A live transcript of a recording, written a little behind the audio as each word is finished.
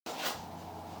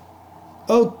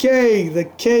Okay, the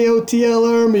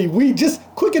KOTL Army. We just,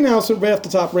 quick announcement right off the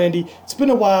top, Randy. It's been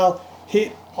a while.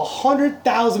 Hit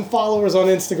 100,000 followers on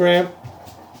Instagram.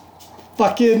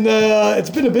 Fucking, it's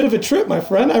been a bit of a trip, my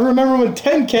friend. I remember when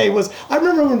 10K was, I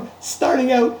remember when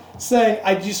starting out saying,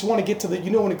 I just want to get to the, you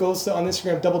know when it goes to, on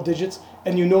Instagram, double digits,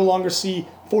 and you no longer see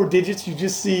 4 digits, you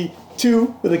just see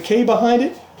 2 with a K behind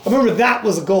it. I remember that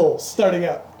was a goal, starting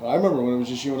out. I remember when it was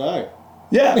just you and I.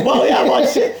 Yeah, well,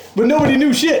 shit, but nobody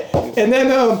knew shit. And then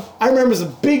I remember it was a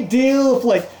big deal if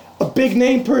like a big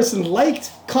name person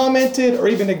liked, commented, or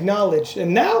even acknowledged.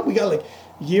 And now we got like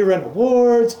year-end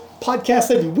awards,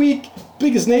 podcasts every week,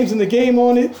 biggest names in the game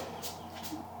on it.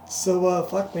 So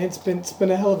fuck, man, it's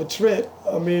been a hell of a trip.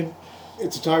 I mean,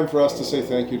 it's a time for us to say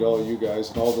thank you to all you guys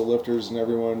and all the lifters and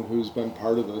everyone who's been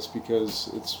part of this, because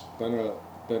it's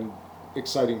been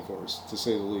exciting for us, to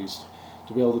say the least,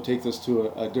 to be able to take this to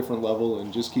a different level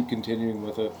and just keep continuing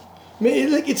with it. I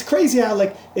mean, it's crazy how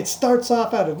like it starts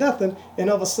off out of nothing, and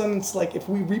all of a sudden it's like if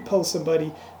we repost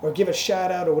somebody or give a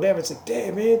shout out or whatever, it's like,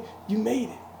 damn man, you made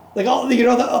it. Like all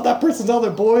that person's all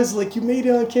their boys, like you made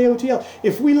it on KOTL.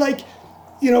 If we like,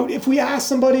 if we ask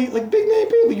somebody like big name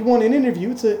people, you want an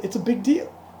interview, it's a big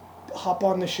deal. Hop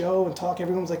on the show and talk.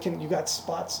 Everyone's like, you got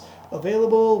spots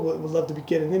available? Would love to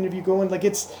get an interview going. Like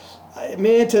it's.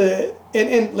 Man,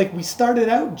 and like we started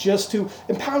out just to,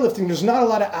 in powerlifting, there's not a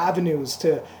lot of avenues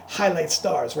to highlight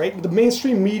stars, right? The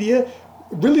mainstream media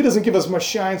really doesn't give us much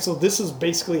shine, so this is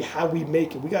basically how we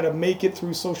make it. We got to make it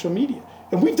through social media.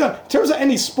 And we've done, in terms of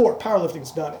any sport,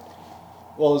 powerlifting's done it.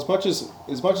 Well, as much as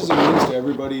it means to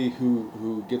everybody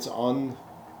who gets on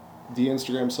the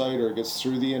Instagram site or gets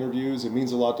through the interviews, it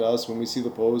means a lot to us when we see the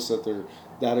posts that they're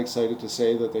that excited to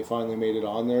say that they finally made it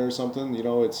on there or something.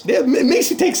 It's... Yeah, it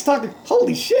makes you take stock.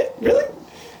 Holy shit, really?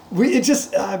 It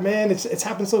just, man, it's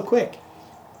happened so quick.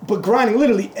 But grinding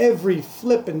literally every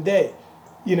flipping day,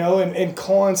 and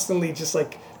constantly just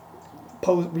like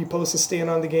reposting, staying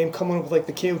on the game, coming up with like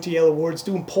the KOTL awards,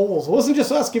 doing polls. It wasn't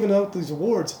just us giving out these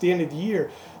awards at the end of the year.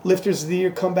 Lifters of the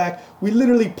Year, comeback. We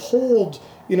literally polled,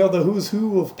 the who's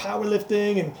who of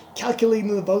powerlifting and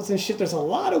calculating the votes and shit. There's a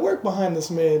lot of work behind this,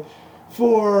 man.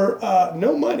 For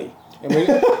no money. I mean,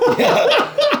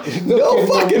 yeah. No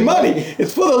fucking money.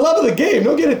 It's for the love of the game.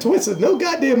 Don't get it twisted. No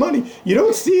goddamn money. You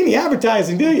don't see any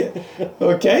advertising, do you?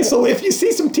 Okay, so if you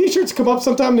see some t-shirts come up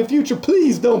sometime in the future,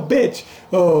 please don't bitch.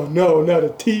 Oh no, not a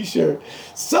t-shirt.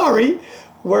 Sorry,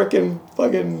 working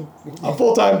fucking a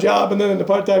full-time job and then a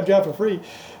part-time job for free.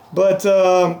 But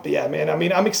yeah, man, I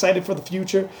mean, I'm excited for the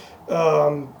future.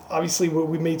 Obviously,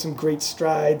 we made some great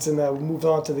strides, and we moved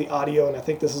on to the audio, and I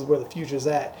think this is where the future's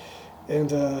at. And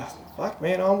fuck,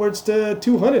 man, onwards to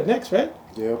 200 next, right?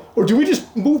 Yeah. Or do we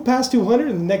just move past 200,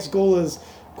 and the next goal is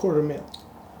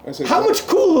 $250,000? How much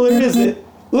cooler is it?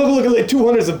 Look at like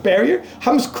 200 as a barrier.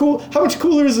 How much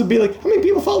cooler is it to be like? How many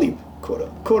people follow you?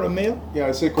 Quarter mil? Yeah,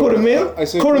 I say quarter mil. I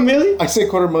say quarter million. I say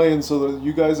 $250,000 so that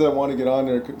you guys that want to get on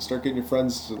there start getting your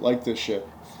friends to like this shit.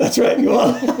 That's right. You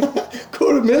want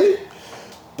 $250,000?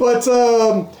 But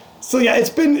so yeah,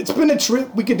 it's been a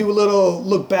trip. We could do a little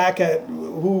look back at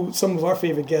who some of our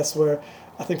favorite guests were.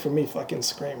 I think for me, fucking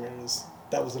Screamer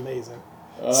that was amazing.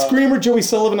 Screamer, Joey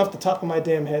Sullivan off the top of my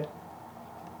damn head.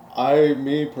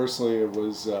 Me personally, it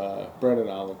was Brendan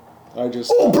Allen.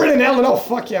 Brendan Allen! Oh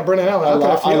fuck yeah, Brendan Allen! I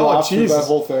laughed through that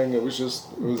whole thing. It was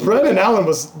Brendan Allen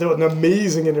was an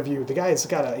amazing interview. The guy's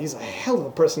he's a hell of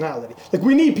a personality. Like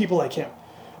we need people like him.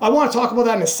 I want to talk about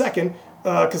that in a second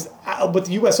because with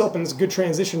the U.S. Open, it's a good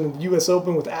transition to the U.S.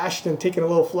 Open with Ashton taking a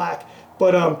little flack.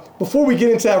 But before we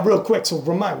get into that real quick, so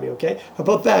remind me, okay,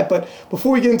 about that. But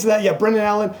before we get into that, yeah, Brendan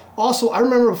Allen. Also, I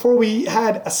remember before we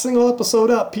had a single episode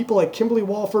up, people like Kimberly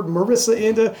Walford, Marissa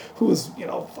Inda, who was,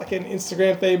 fucking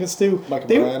Instagram famous too.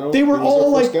 They were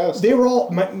all like,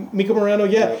 Mika Moreno,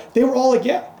 yeah. They were all like,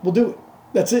 yeah, we'll do it.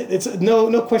 That's it. It's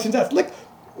no questions asked. Like,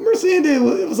 Marissa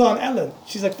Inda was on Ellen.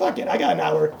 She's like, fuck it, I got an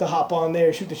hour to hop on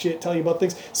there, shoot the shit, tell you about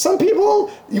things. Some people,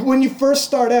 when you first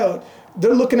start out,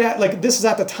 they're looking at, like, this is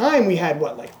at the time we had,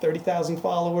 30,000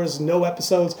 followers, no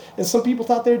episodes, and some people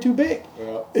thought they were too big.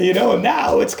 Yeah. And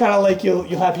now it's kind of like you'll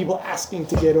have people asking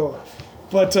to get on.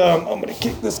 But I'm going to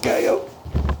kick this guy out.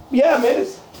 Yeah, man,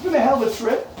 it's been a hell of a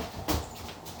trip.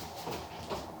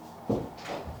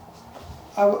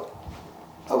 I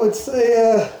would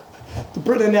say the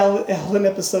Brendan Allen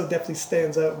episode definitely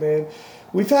stands out, man.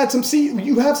 We've had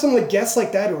you have some like guests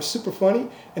like that who are super funny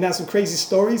and have some crazy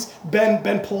stories.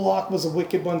 Ben Pollock was a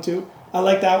wicked one too. I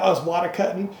like that. I was water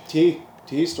cutting. T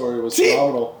story was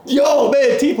phenomenal. Yo,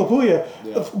 man, T Papuya.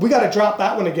 Yeah. We got to drop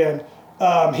that one again.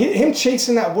 Him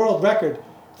chasing that world record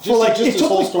Just his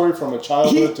whole story from a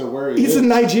childhood to where he's a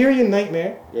Nigerian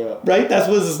nightmare. Yeah. Right? That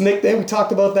was his nickname. We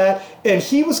talked about that. And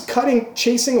he was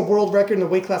chasing a world record in the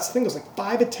weight class. I think it was like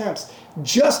 5 attempts.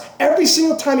 Just every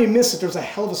single time he missed it, there's a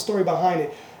hell of a story behind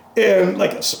it. And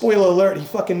like, spoiler alert, he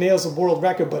fucking nails the world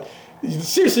record. But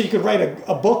seriously, you could write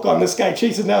a book on this guy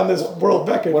chasing down this world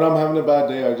record. When I'm having a bad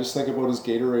day, I just think about his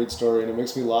Gatorade story, and it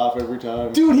makes me laugh every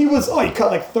time. Dude, he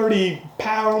cut like 30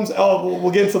 pounds. Oh,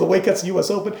 we'll get into the weight cuts, U.S.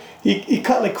 Open. He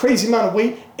cut like crazy amount of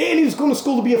weight, and he was going to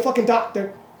school to be a fucking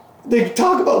doctor. They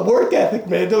talk about work ethic,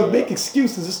 man. Don't make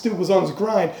excuses. This dude was on his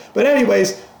grind. But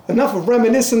anyways, enough of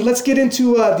reminiscing. Let's get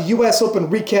into the U.S. Open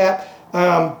recap.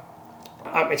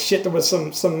 There was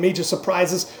some major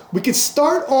surprises. We could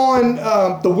start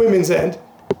on the women's end.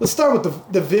 Let's start with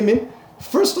the women.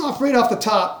 First off, right off the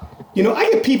top, I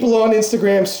get people on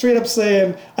Instagram straight up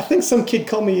saying, I think some kid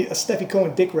called me a Steffi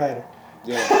Cohen dick rider.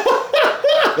 Yeah.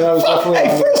 Yeah, I was definitely.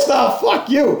 Hey, first off, fuck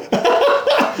you.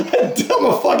 I'm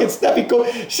a fucking Steffi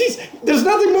Cohen. There's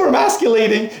nothing more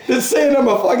emasculating than saying I'm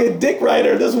a fucking dick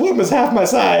rider. This woman's half my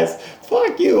size.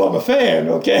 Fuck you, I'm a fan,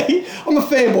 okay? I'm a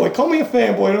fanboy. Call me a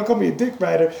fanboy, don't call me a dick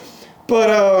rider.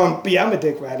 But yeah, I'm a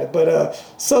dick rider. But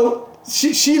so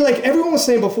she like everyone was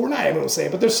saying before, not everyone was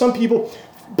saying, but there's some people,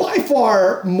 by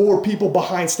far more people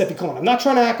behind Steffi Cohen. I'm not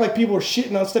trying to act like people are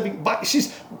shitting on Steffi, but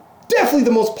she's definitely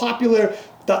the most popular.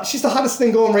 She's the hottest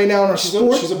thing going right now in our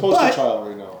sport. She's a poster child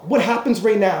right now. What happens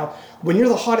right now, when you're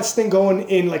the hottest thing going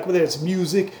in, like whether it's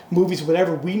music, movies,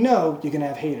 whatever, we know you're going to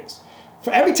have haters.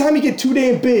 For every time you get too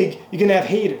damn big, you're going to have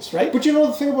haters, right? But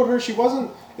the thing about her,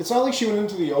 it's not like she went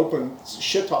into the open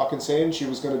shit talking saying she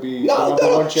was going to be the number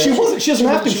one champion. She wasn't. She doesn't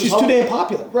have to. She's too damn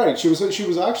popular. Right. She was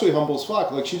actually humble as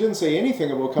fuck. Like, she didn't say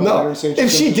anything about coming out and saying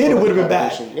if she did, it would have been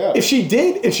bad. Yeah. If she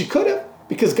did, and she could have,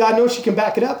 because God knows she can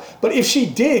back it up. But if she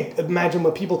did, imagine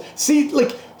what people see.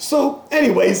 Like, so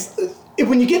anyways,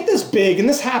 when you get this big, and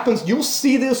this happens, you'll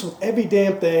see this with every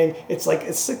damn thing. It's like,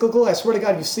 it's cyclical. I swear to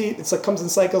God, you see it. It's like comes in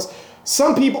cycles.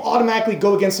 Some people automatically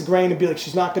go against the grain and be like,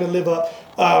 she's not going to live up.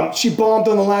 She bombed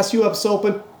on the last U.S.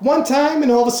 Open one time,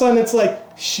 and all of a sudden it's like,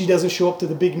 she doesn't show up to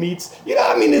the big meets.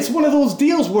 It's one of those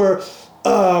deals where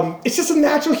it's just a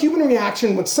natural human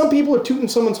reaction. When some people are tooting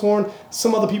someone's horn,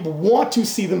 some other people want to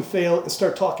see them fail and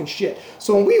start talking shit.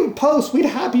 So when we would post, we'd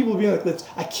have people being like,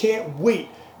 I can't wait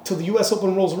till the U.S.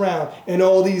 Open rolls around and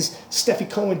all these Steffi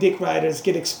Cohen dick riders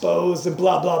get exposed and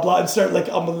blah, blah, blah, and start like,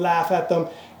 I'm going to laugh at them.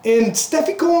 And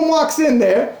Steffi Cohen walks in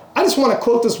there. I just want to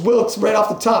quote this Wilks right off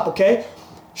the top, okay?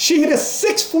 She hit a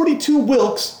 642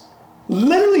 Wilks,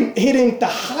 literally hitting the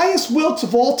highest Wilks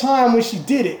of all time when she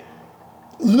did it.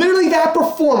 Literally that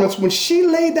performance, when she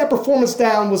laid that performance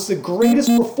down, was the greatest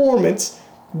performance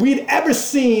we'd ever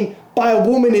seen by a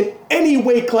woman in any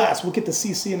weight class. We'll get to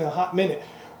CC in a hot minute.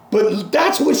 But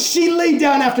that's what she laid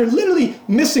down after literally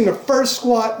missing her first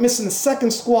squat, missing the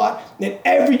second squat, and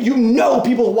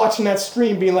people are watching that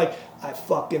stream being like, I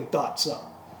fucking thought so.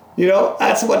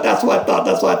 That's what I thought.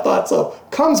 That's what I thought so.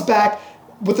 Comes back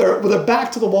with her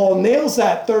back to the wall, nails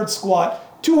that third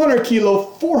squat, 200 kilo,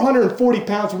 440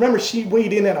 pounds. Remember, she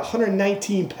weighed in at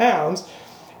 119 pounds.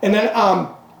 And then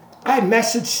I had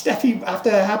messaged Steffi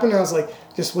after that happened, and I was like,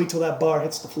 just wait till that bar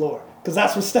hits the floor. Because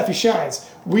that's where Steffi shines.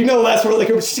 We know that's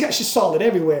where she's solid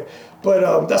everywhere.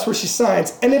 But that's where she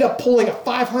shines. Ended up pulling a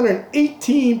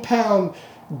 518-pound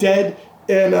dead.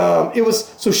 And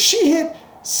so she hit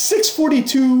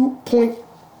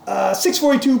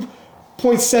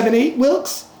 642.78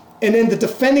 Wilks. And then the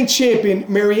defending champion,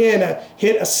 Mariana,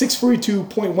 hit a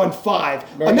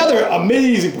 642.15. Another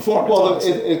amazing performance. Well,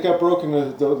 it got broken.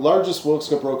 The largest Wilks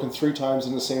got broken 3 times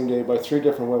in the same day by 3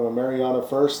 different women. Mariana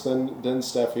first, then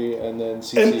Steffi, and then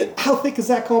CC. And how thick is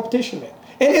that competition, man?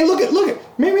 And look at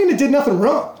Mariana did nothing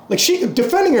wrong. Like, she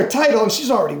defending her title, and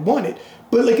she's already won it.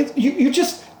 But like, you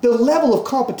just the level of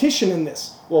competition in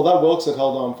this. Well, that Wilks had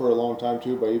held on for a long time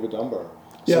too by Eva Dunbar.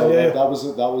 Yeah. That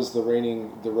was the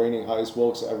reigning highest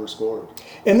Wilks ever scored.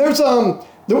 And there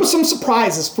was some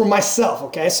surprises for myself.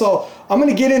 Okay, so I'm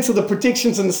gonna get into the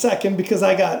predictions in a second because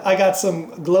I got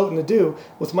some gloating to do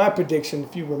with my prediction.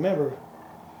 If you remember,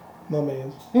 my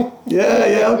man.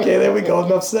 yeah. Okay, there we go.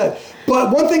 Enough said.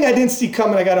 But one thing I didn't see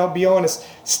coming, I gotta be honest.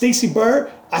 Stacey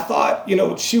Burr, I thought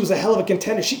she was a hell of a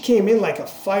contender. She came in like a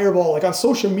fireball. Like on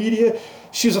social media,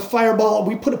 she was a fireball.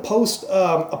 We put a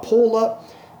poll up,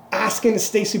 asking is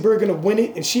Stacey Burr going to win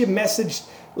it, and she had messaged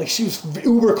like she was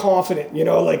uber confident, and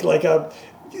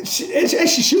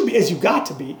she should be, as you got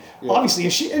to be, obviously,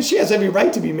 and she has every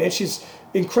right to be, man. She's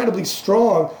incredibly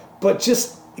strong, but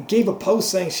just gave a post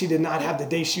saying she did not have the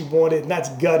day she wanted, and that's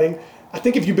gutting. I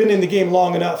think if you've been in the game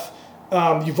long enough,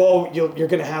 you're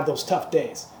going to have those tough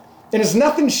days. And there's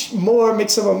nothing more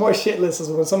makes someone more shitless is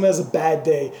when someone has a bad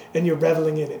day and you're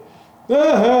reveling in it.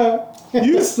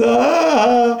 You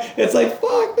suck. It's like,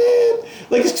 fuck, man.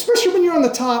 Like, especially when you're on the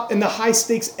top and the high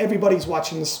stakes, everybody's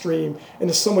watching the stream and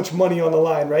there's so much money on the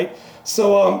line, right?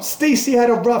 So Stacy had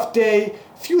a rough day.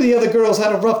 A few of the other girls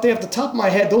had a rough day. Off the top of my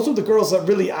head, those were the girls that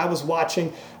really I was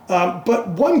watching. But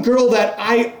one girl that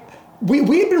we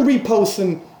had been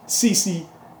reposting Cece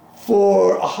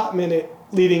for a hot minute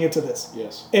leading into this.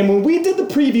 Yes. And when we did the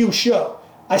preview show,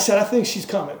 I said, I think she's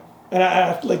coming. And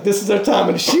I like, this is her time.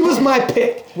 And she was my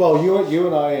pick. Well, you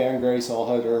and I and Grace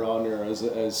all had her on there as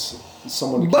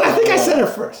someone. But I think I said her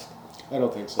first. I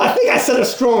don't think so. I think I said her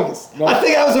strongest. No. I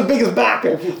think I was her biggest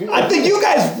backer. I think you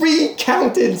guys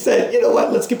recounted and said, you know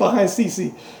what, let's get behind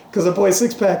Cece. Because her boy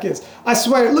Six Pack is. I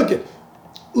swear,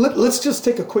 let's just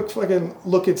take a quick fucking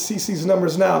look at Cece's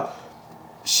numbers now.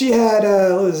 She had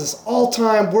what is this,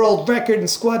 all-time world record in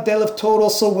squat deadlift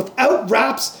total. So without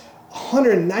wraps,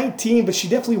 119, but she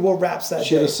definitely wore wraps that day.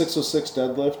 She had a 606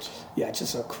 deadlift. Yeah,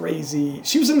 just a crazy.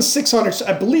 She was in the 600s,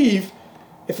 I believe,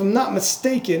 if I'm not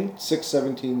mistaken.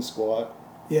 617 squat.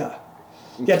 Yeah.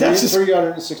 Yeah, that's just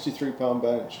 363 pound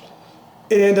bench.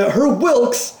 And her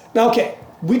Wilks. Now, okay,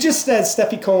 we just said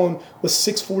Steffi Cohen was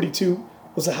 642,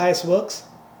 was the highest Wilks.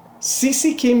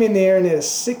 Cece came in there and had a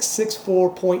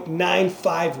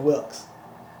 664.95 Wilks.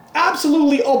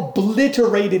 Absolutely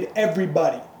obliterated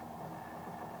everybody.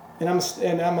 And I'm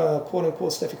a quote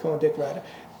unquote Steffi Cohen dick rider.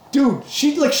 Dude,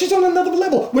 she's on another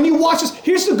level. When you watch this,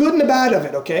 here's the good and the bad of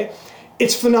it, okay?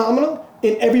 It's phenomenal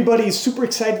and everybody is super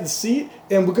excited to see it,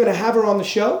 and we're gonna have her on the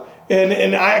show.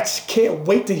 And I actually can't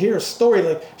wait to hear her story.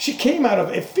 Like,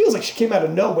 it feels like she came out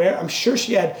of nowhere. I'm sure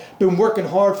she had been working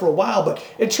hard for a while, but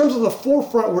in terms of the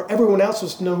forefront where everyone else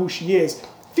was to know who she is,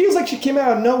 feels like she came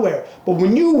out of nowhere. But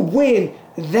when you win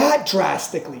that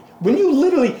drastically, when you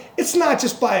literally, it's not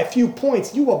just by a few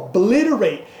points, you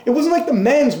obliterate. It wasn't like the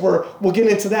men's where, we'll get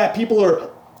into that, people are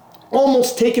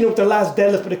almost taking it with their last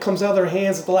deadlift, but it comes out of their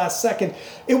hands at the last second.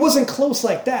 It wasn't close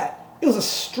like that. It was a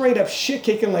straight up shit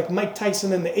kicking like Mike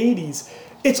Tyson in the 80s.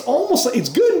 It's almost like, it's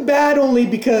good and bad only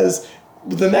because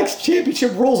the next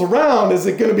championship rolls around, is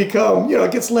it going to become,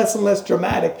 it gets less and less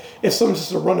dramatic if someone's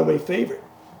just a runaway favorite.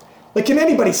 Like, can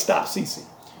anybody stop Cece?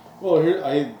 Well,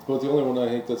 but the only one I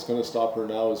think that's going to stop her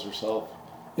now is herself.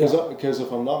 Because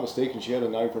if I'm not mistaken, she had a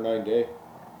 9 for 9 day.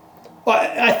 Well,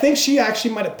 I think she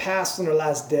actually might have passed on her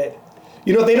last dead.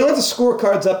 They don't have the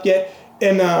scorecards up yet,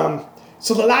 and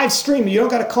so the live stream, you don't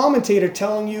got a commentator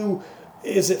telling you,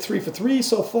 is it 3 for 3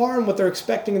 so far and what they're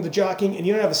expecting in the jockeying, and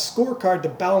you don't have a scorecard to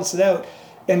balance it out,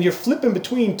 and you're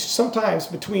flipping sometimes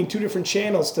between two different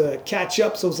channels to catch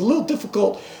up, so it's a little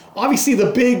difficult. Obviously,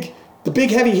 the big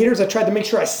heavy hitters, I tried to make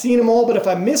sure I seen them all, but if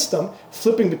I missed them,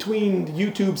 flipping between the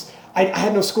YouTubes, I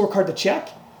had no scorecard to check.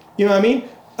 You know what I mean?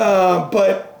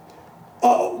 But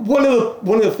one of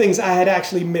the things I had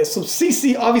actually missed. So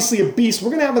Cece, obviously a beast. We're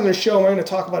gonna have on their show. And we're gonna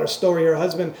talk about her story. Her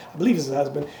husband, I believe is her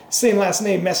husband, same last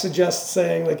name, messaged us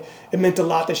saying like it meant a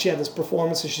lot that she had this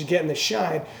performance and she's getting this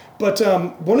shine. But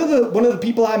one of the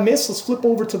people I missed. Let's flip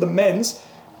over to the men's.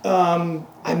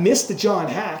 I missed the John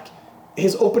Hack,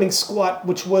 his opening squat,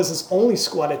 which was his only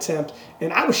squat attempt,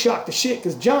 and I was shocked to shit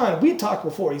because John, we talked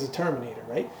before, he's a Terminator,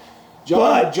 right?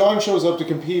 John shows up to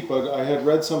compete, but I had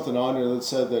read something on there that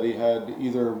said that he had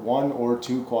either 1 or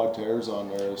 2 quad tears on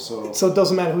there. So it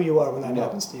doesn't matter who you are when that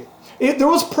happens to you. There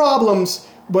was problems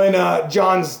when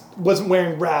John's wasn't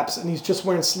wearing wraps and he's just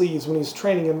wearing sleeves when he's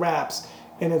training in wraps,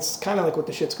 and it's kind of like what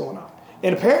the shit's going on.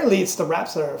 And apparently it's the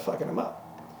wraps that are fucking him up.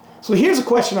 So here's a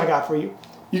question I got for you.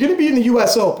 You're going to be in the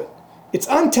U.S. Open. It's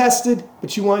untested,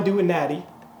 but you want to do it natty.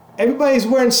 Everybody's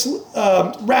wearing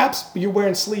wraps, but you're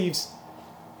wearing sleeves.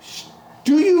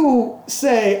 Do you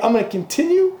say, I'm going to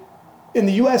continue in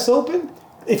the U.S. Open?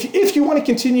 If you want to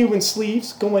continue in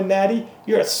sleeves, going natty,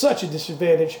 you're at such a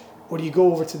disadvantage. Or do you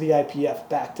go over to the IPF,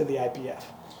 back to the IPF?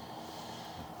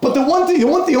 But the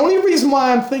only reason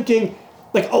why I'm thinking,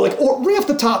 or right off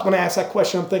the top when I ask that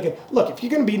question, I'm thinking, look, if you're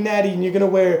going to be natty and you're going to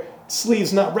wear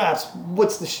sleeves, not wraps,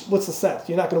 what's the sense?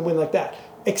 You're not going to win like that.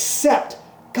 Except,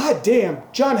 goddamn,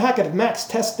 John Hackett at Max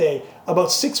Test Day,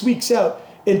 about 6 weeks out,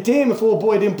 and damn if old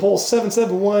boy didn't pull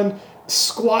 771,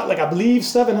 squat like I believe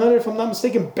 700 if I'm not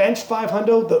mistaken, bench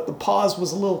 500. The pause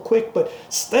was a little quick, but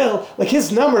still, like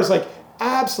his numbers, like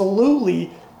absolutely,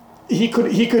 he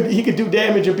could do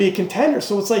damage or be a contender.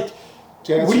 So it's like,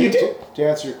 what do you do? To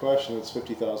answer your question, it's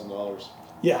 $50,000.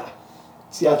 Yeah.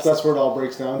 That's where it all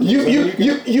breaks down.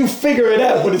 You figure it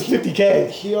out, but it's $50K.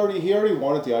 He already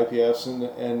won at the IPFs,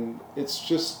 and it's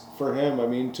just for him. I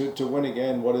mean, to win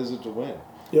again, what is it to win?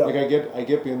 Yeah. Like I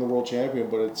get being the world champion,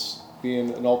 but it's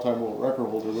being an all-time world record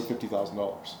holder with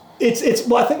 $50,000. It's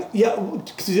well, I think, yeah,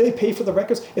 because they pay for the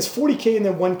records. It's $40K and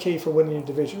then $1K for winning your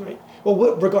division, right?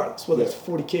 Well, regardless, whether it's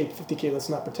 $40K, $50K, let's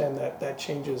not pretend that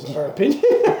changes our opinion.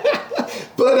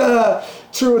 But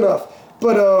true enough.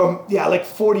 But yeah, like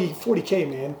 40K,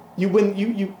 man. You win,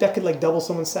 you that could like double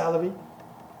someone's salary.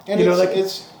 And you know,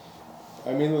 it's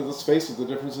I mean, let's face it, the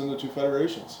difference in the two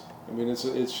federations. I mean,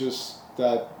 it's just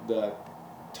that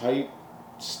tight,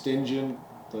 stingent,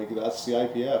 like that's the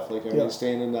IPF. Like, I mean,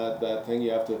 staying in that thing,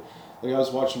 you have to, like I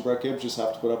was watching Brett Gibbs just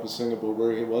have to put up his thing about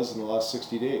where he was in the last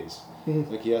 60 days.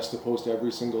 Mm-hmm. Like, he has to post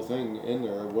every single thing in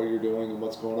there, what you're doing and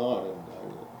what's going on. And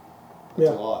that's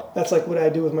a lot. That's like what I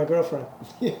do with my girlfriend.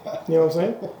 Yeah. You know what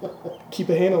I'm saying? Keep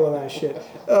a handle on that shit.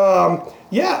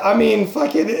 Yeah, I mean,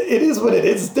 fuck it. It is what it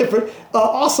is. It's different.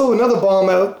 Also, another bomb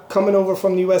out coming over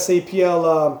from the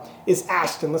USAPL is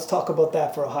Ashton. Let's talk about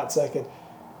that for a hot second.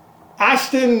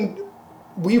 Ashton,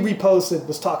 we reposted,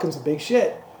 was talking some big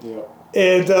shit. Yeah.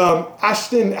 And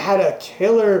Ashton had a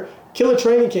killer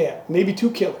training camp, maybe two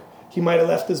killer. He might have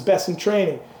left his best in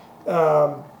training.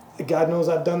 God knows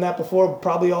I've done that before.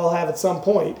 Probably all have at some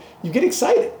point. You get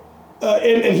excited.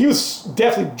 And he was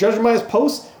definitely, judging by his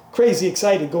posts, crazy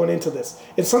excited going into this.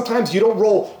 And sometimes you don't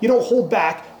hold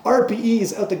back. RPE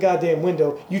is out the goddamn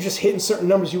window. You're just hitting certain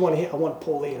numbers you want to hit. I want to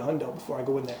pull 800 before I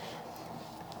go in there.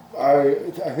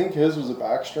 I think his was a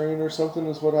back strain or something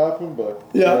is what happened, but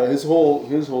yeah, his whole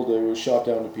day was shot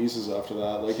down to pieces after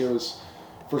that. Like, it was,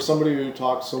 for somebody who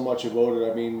talked so much about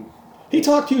it, I mean, he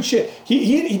talked huge shit.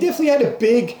 He definitely had a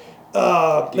big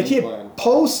big game plan,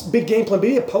 but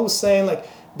he had posts saying like,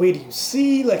 wait, do you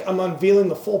see? Like, I'm unveiling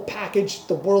the full package.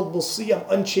 The world will see. I'm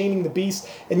unchaining the beast.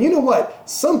 And you know what?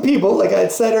 Some people, like I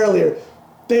had said earlier,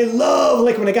 they love,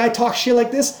 like, when a guy talks shit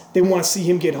like this, they want to see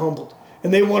him get humbled.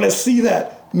 And they want to see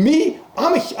that. Me,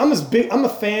 I'm a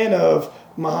fan of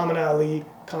Muhammad Ali,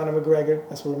 Conor McGregor.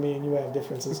 That's where me and you have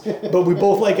differences. But we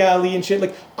both like Ali and shit.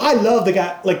 Like, I love the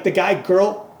guy, like the guy,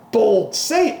 girl, bold,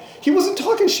 say it. He wasn't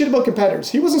talking shit about competitors.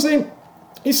 He wasn't saying,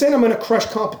 he's saying I'm going to crush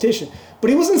competition. But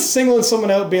he wasn't singling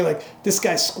someone out being like, this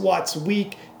guy's squat's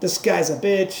weak, this guy's a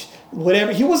bitch,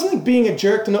 whatever. He wasn't like being a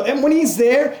jerk to know. And when he's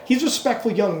there, he's a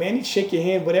respectful young man. He'd shake your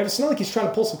hand, whatever. It's not like he's trying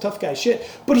to pull some tough guy shit.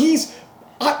 But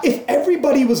if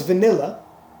everybody was vanilla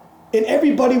and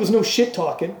everybody was no shit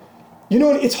talking, you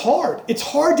know, it's hard. It's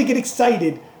hard to get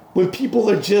excited when people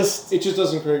are just... It just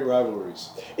doesn't create rivalries.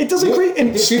 It doesn't create...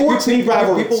 And sports need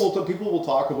rivalries. People will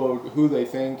talk about who they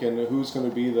think and who's going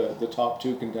to be the top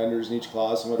two contenders in each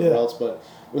class and whatever else, but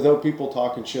without people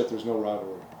talking shit, there's no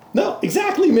rivalry. No,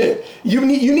 exactly, man. You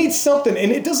need something,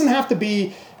 and it doesn't have to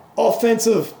be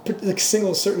offensive, like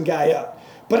single a certain guy out.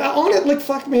 But on it, like,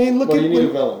 fuck, man, look at... you need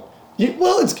a villain.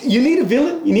 You need a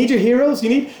villain. You need your heroes.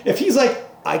 If he's like,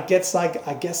 I guess I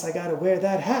got to wear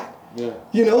that hat. Yeah.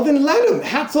 You know, then let him.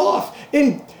 Hats off.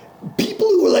 And people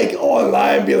who are like,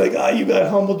 online, be like, you got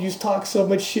humbled, you talk so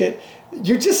much shit.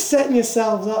 You're just setting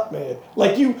yourselves up, man.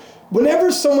 Like,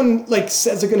 whenever someone like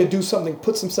says they're going to do something,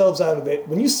 puts themselves out of it,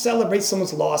 when you celebrate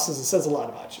someone's losses, it says a lot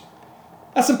about you.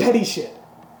 That's some petty shit,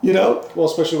 you know? Well,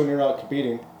 especially when you're not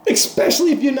competing.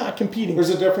 Especially if you're not competing. There's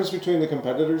a difference between the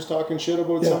competitors talking shit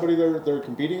about somebody they're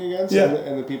competing against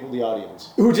and the people, the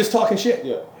audience. Who are just talking shit.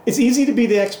 Yeah. It's easy to be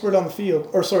the expert on the field,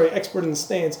 expert in the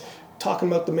stands, talking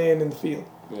about the man in the field.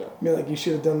 Yeah. Be like, you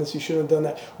should have done this, you should have done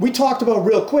that. We talked about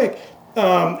real quick,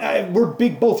 we're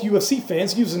big both UFC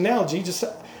fans, use an analogy,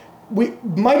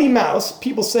 Mighty Mouse,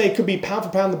 people say could be pound for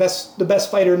pound the best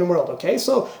fighter in the world, okay?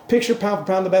 So picture pound for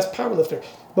pound the best powerlifter.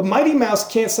 But Mighty Mouse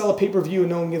can't sell a pay-per-view and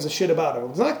no one gives a shit about him.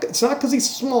 It's not because he's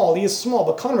small, he is small,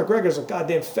 but Conor McGregor's a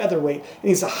goddamn featherweight, and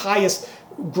he's the highest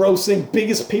grossing,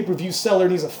 biggest pay-per-view seller,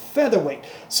 and he's a featherweight.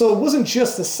 So it wasn't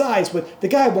just the size, but the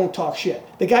guy won't talk shit.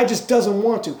 The guy just doesn't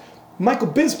want to. Michael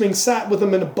Bisping sat with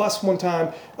him in a bus one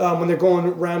time when they're going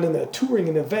around in the touring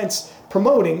and events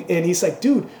promoting, and he's like,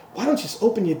 dude, why don't you just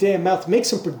open your damn mouth, make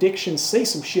some predictions, say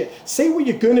some shit, say what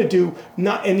you're gonna do.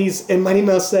 And Mighty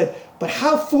Mouse said, but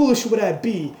how foolish would I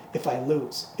be if I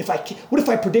lose? What if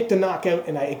I predict a knockout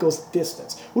and it goes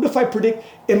distance? What if I predict?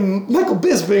 And Michael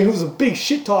Bisping, who's a big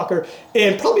shit talker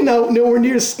and probably nowhere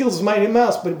near as skilled as Mighty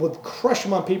Mouse, but would crush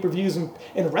him on pay-per-views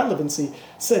and relevancy,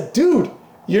 said, dude,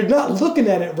 you're not looking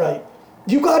at it right.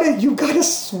 You gotta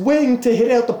swing to hit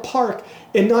out the park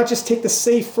and not just take the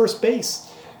safe first base.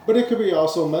 But it could be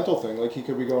also a mental thing. Like, he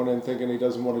could be going in thinking he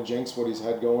doesn't want to jinx what he's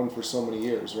had going for so many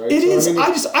years, right? It is. I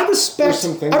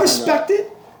respect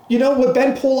it. You know, with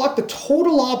Ben Pollock, the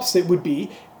total opposite would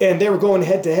be, and they were going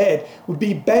head to head, would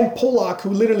be Ben Pollock, who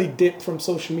literally dipped from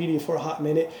social media for a hot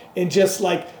minute and just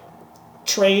like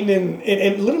trained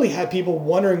and literally had people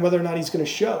wondering whether or not he's going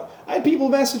to show. I had people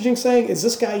messaging saying, is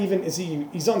this guy even,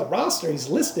 he's on the roster, he's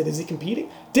listed, is he competing?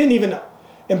 Didn't even know.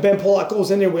 And Ben Pollock goes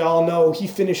in there, we all know, he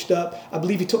finished up, I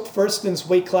believe he took first in his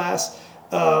weight class.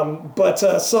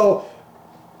 So,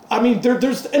 I mean,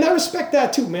 there's, and I respect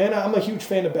that too, man. I'm a huge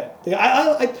fan of Ben.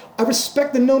 I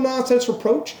respect the no-nonsense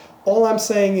approach. All I'm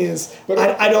saying is,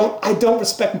 I don't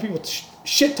respect when people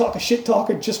shit talk a shit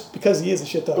talker just because he is a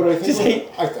shit talker. But I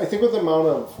think with the amount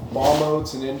of bomb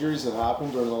outs and injuries that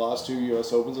happened during the last 2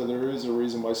 U.S. Opens, there is a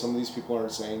reason why some of these people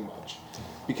aren't saying much,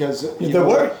 because they're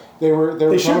worried. They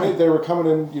were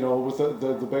coming in, you know, with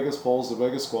the biggest pulls, the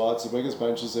biggest squats, the biggest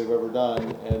benches they've ever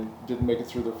done, and didn't make it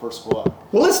through their first squat.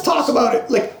 Well, let's talk about it.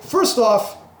 Like, first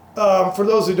off, for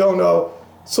those who don't know,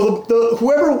 so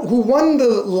who won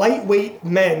the lightweight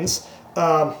men's.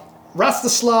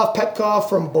 Rastislav Petkov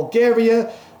from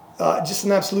Bulgaria, just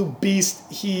an absolute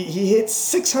beast. He hit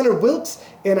 600 Wilks,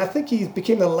 and I think he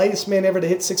became the lightest man ever to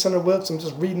hit 600 Wilks. I'm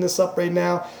just reading this up right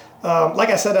now. Like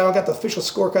I said, I don't got the official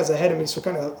scorecards ahead of me, so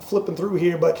kind of flipping through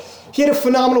here. But he had a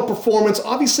phenomenal performance.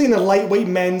 Obviously, in the lightweight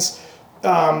men's,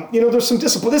 there's some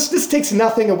discipline. This takes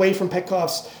nothing away from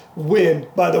Petkov's win,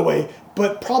 by the way.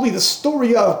 But probably the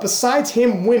story of, besides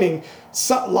him winning,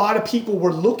 a lot of people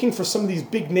were looking for some of these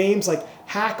big names like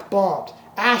Hack bombed.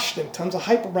 Ashton, tons of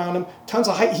hype around him, tons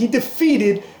of hype. He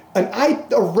defeated a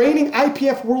reigning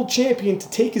IPF world champion to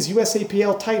take his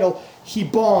USAPL title. He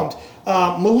bombed.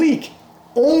 Malik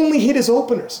only hit his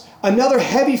openers. Another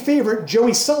heavy favorite,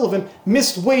 Joey Sullivan,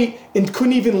 missed weight and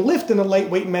couldn't even lift in the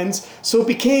lightweight men's. So it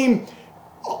became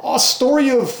a story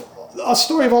of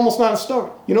almost not a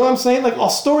story. You know what I'm saying? Like a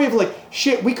story of like,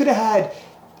 shit, we could have had,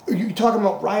 you're talking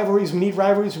about rivalries, we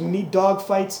need dog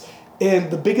fights.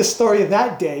 And the biggest story of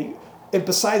that day, and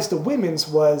besides the women's,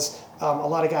 was a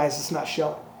lot of guys just not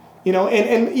showing. You know,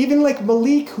 and even like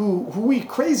Malik, who we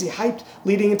crazy hyped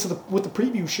leading into with the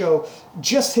preview show,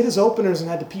 just hit his openers and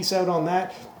had to peace out on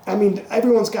that. I mean,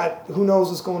 everyone's got, who knows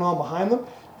what's going on behind them.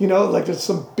 You know, like there's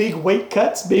some big weight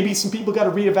cuts. Maybe some people got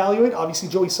to reevaluate. Obviously,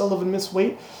 Joey Sullivan missed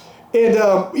weight. And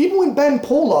even when Ben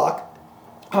Pollock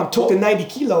took the 90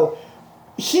 kilo,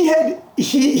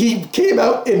 he came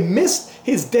out and missed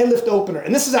his deadlift opener.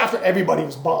 And this is after everybody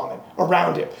was bombing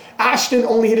around him. Ashton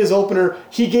only hit his opener.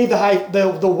 He gave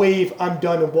the wave, I'm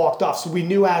done, and walked off. So we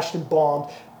knew Ashton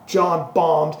bombed. John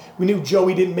bombed. We knew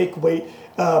Joey didn't make weight.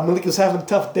 Malik was having a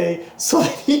tough day. So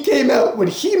he came out, when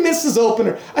he missed his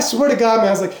opener, I swear to God, man,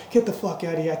 I was like, get the fuck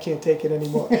out of here. I can't take it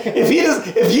anymore.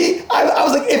 I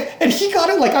was like, and he got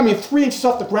it 3 inches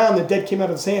off the ground, the dead came out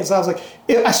of his hands. So I was like,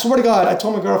 I swear to God, I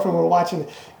told my girlfriend when we were watching it,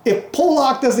 if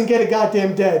Pollock doesn't get a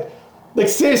goddamn dead, like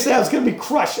seriously, I was gonna be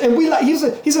crushed. And he's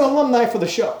an alumni for the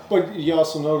show. But you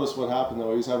also notice what happened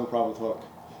though. He's having a problem with hook.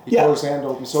 He tore his hand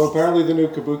open. So apparently the new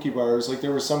Kabuki bars, like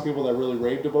there were some people that really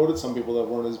raved about it, some people that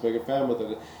weren't as big a fan with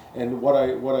it. And what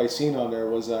I seen on there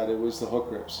was that it was the hook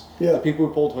grips. Yeah. The people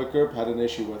who pulled hook grip had an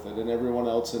issue with it, and everyone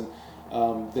else. And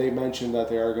they mentioned that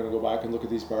they are going to go back and look at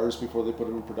these bars before they put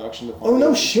them in production. To oh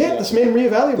no shit! This made them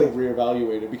reevaluate. They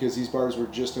reevaluated because these bars were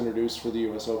just introduced for the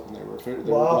U.S. Open. They were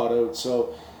brought out.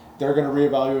 So they're going to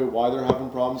reevaluate why they're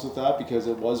having problems with that, because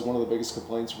it was one of the biggest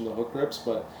complaints from the hook grips.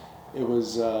 But it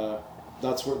was.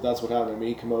 That's what happened to me.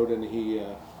 He came out and he.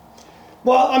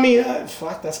 Well, I mean,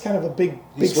 fuck. That's kind of a big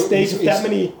stage with that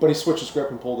many. But he switched his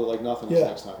grip and pulled it like nothing his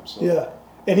next time. So. Yeah,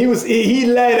 and he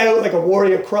let out like a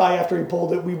warrior cry after he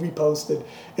pulled it. We reposted,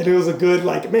 and it was a good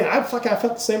I felt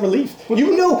the same relief.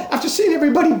 You know, after seeing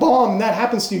everybody bomb and that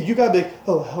happens to you, you gotta be like,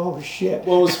 oh shit.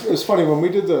 Well, it was funny when we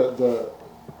did the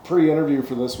pre-interview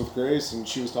for this with Grace, and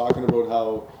she was talking about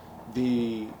how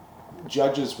the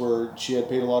judges she had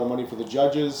paid a lot of money for the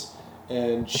judges.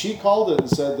 And she called it and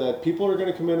said that people are going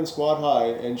to come in and squat high,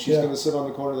 and she's going to sit on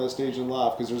the corner of that stage and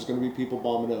laugh because there's going to be people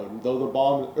bombing out. And though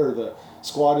the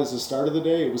squat is the start of the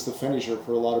day, it was the finisher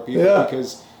for a lot of people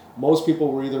because most people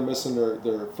were either missing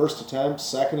their first attempts,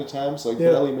 second attempts,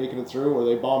 barely making it through, or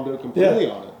they bombed out completely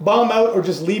on it. Bomb out or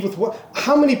just leave with what?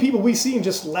 How many people we seen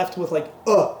just left with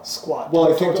squat?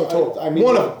 Well, I think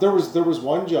one of them. There was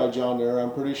one judge on there.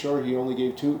 I'm pretty sure he only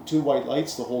gave two white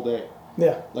lights the whole day.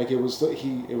 Yeah. Like it was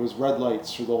red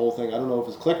lights through the whole thing. I don't know if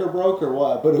his clicker broke or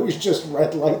what, but it was just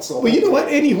red lights all Well, you know what?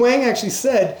 Eddie Huang actually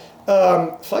said,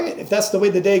 fuck it, if that's the way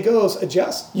the day goes,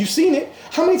 adjust. You've seen it.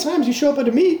 How many times you show up at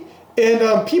a meet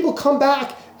and people come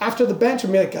back after the bench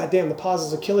and be like, God damn, the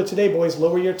pauses are killer today, boys.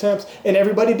 Lower your attempts. And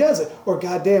everybody does it. Or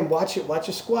God damn, watch your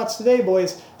squats today,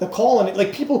 boys. They're calling it.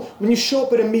 Like people, when you show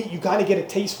up at a meet, you got to get a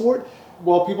taste for it.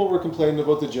 Well, people were complaining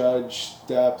about the judge,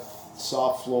 depth,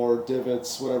 soft floor,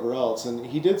 divots, whatever else, and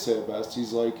he did say it best.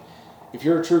 He's like, if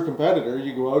you're a true competitor,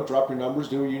 you go out, drop your numbers,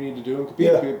 do what you need to do, and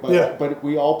compete. Yeah. But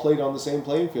we all played on the same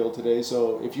playing field today,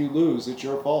 so if you lose, it's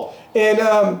your fault. And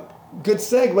good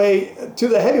segue to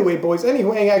the heavyweight boys. Eddie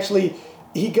Huang actually,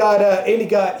 he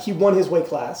won his weight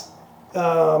class.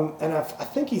 And I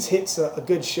think he's hit a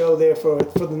good show there for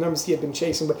the numbers he had been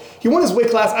chasing. But he won his weight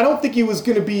class. I don't think he was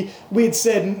going to be, we had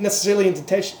said, necessarily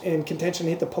in contention to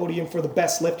hit the podium for the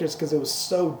best lifters because it was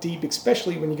so deep,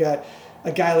 especially when you got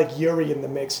a guy like Yuri in the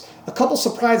mix. A couple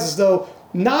surprises, though.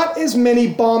 Not as many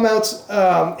bomb outs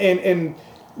and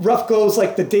rough goes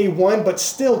like the day one, but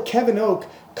still Kevin Oak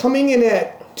coming in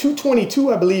at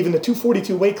 222, I believe, in the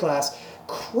 242 weight class.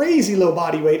 Crazy low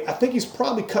body weight. I think he's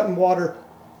probably cutting water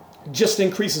just to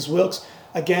increase his Wilks.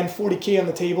 Again, 40K on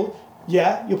the table.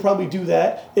 Yeah, you'll probably do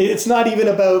that. It's not even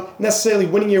about necessarily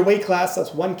winning your weight class.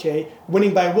 That's 1K.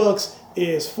 Winning by Wilks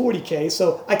is 40K.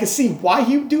 So I can see why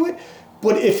he would do it.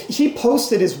 But if he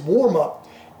posted his warm-up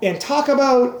and talk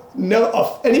about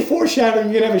any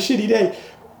foreshadowing, you're going to have a shitty day.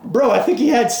 Bro, I think he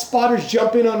had spotters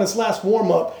jump in on his last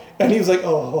warm-up, and he was like,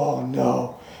 oh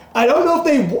no. I don't know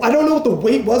what the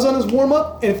weight was on his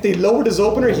warm-up, and if they lowered his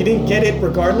opener, he didn't get it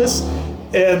regardless.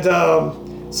 And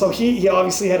so he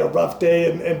obviously had a rough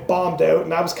day and bombed out,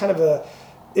 and I was kind of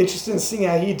interested in seeing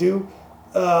how he'd do.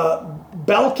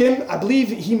 Belkin, I believe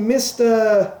he missed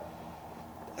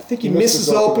he missed his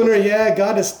opener. Yeah,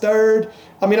 got his third.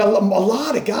 I mean, a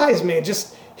lot of guys, man,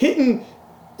 just hitting,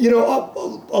 a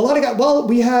lot of guys. Well,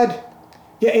 we had,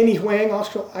 Andy Huang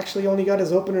actually only got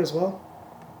his opener as well.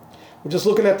 We're just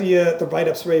looking at the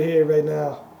write-ups right here, right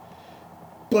now.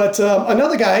 But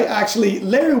another guy, actually,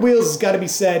 Larry Wheels has got to be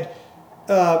said.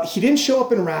 He didn't show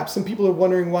up in wraps, and people are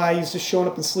wondering why he's just showing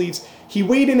up in sleeves. He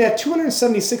weighed in at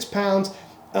 276 pounds,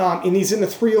 and he's in the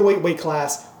 308 weight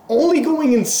class, only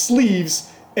going in sleeves,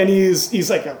 and he's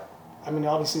like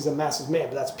obviously he's a massive man,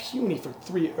 but that's puny for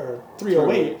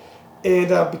 308.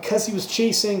 And because he was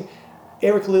chasing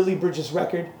Eric Lillibridge's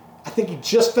record, I think he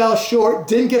just fell short,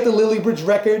 didn't get the Lillibridge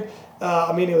record.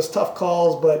 It was tough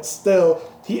calls, but still,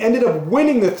 he ended up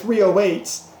winning the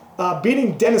 308s,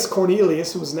 beating Dennis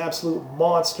Cornelius, who was an absolute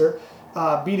monster,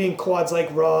 beating quads like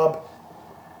Rob.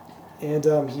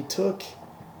 And he took,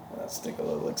 let's take a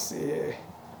look, let's see here.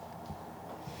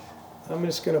 I'm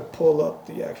just going to pull up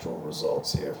the actual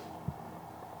results here.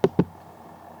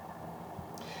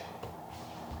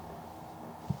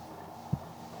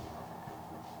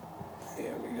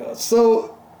 There we go.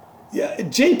 So,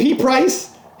 JP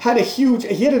Price had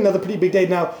another pretty big day.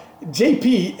 Now,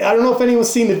 JP, I don't know if anyone's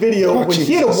seen the video, when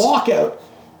he had a walkout,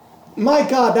 my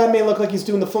God, that man looked like he's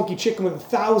doing the funky chicken with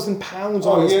 1,000 pounds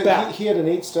on his back. He had an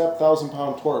 8-step,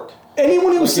 1,000-pound twerk.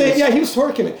 Anyone who's saying, he was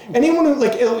twerking it. Anyone who,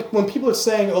 when people are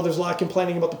saying, there's a lot of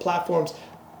complaining about the platforms,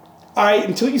 all right,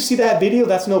 until you see that video,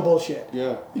 that's no bullshit.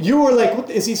 Yeah. You were like, what,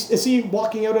 is he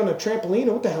walking out on a trampoline,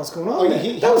 or what the hell's going on?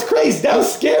 That was crazy. That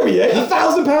was scary.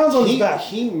 1,000 pounds on his back.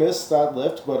 He missed that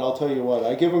lift, but I'll tell you what,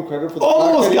 I give him credit for the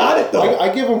almost fact got it, though.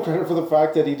 I give him credit for the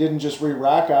fact that he didn't just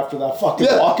re-rack after that fucking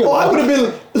walkout. Oh, I would have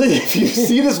been, if you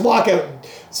see this walkout,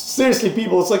 seriously,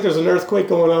 people, it's like there's an earthquake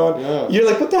going on. Yeah. You're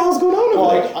like, what the hell's going on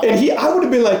over there? I would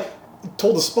have been like,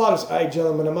 told the spotters, all right,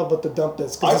 gentlemen, I'm about to dump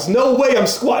this. Because there's no way I'm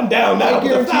squatting down now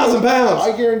with 1,000 pounds.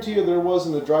 I guarantee you there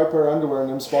wasn't a dry pair of underwear in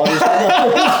them spotters.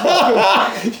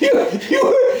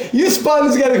 you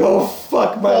spotters got to go,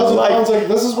 fuck my life. Like,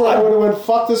 this is where I would have went,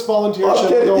 fuck this volunteer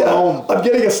shit, and go home. I'm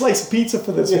getting a slice of pizza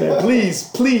for this, man.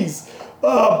 Please.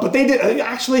 But they did,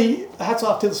 actually, hats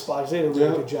off to the spotters. They did a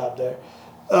really good job there.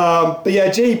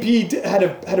 JP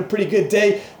had a pretty good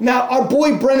day. Now, our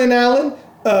boy Brennan Allen,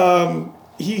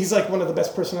 he's like one of the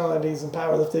best personalities in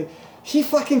powerlifting. He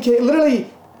fucking literally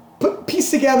pieced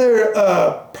together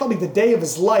probably the day of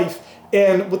his life,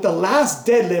 and with the last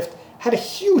deadlift, had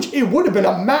it would have been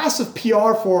a massive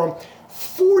PR for him.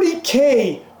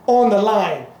 40K on the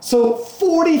line. So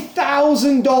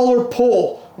 $40,000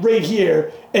 pull right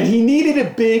here. And he needed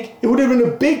it would have been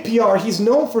a big PR. He's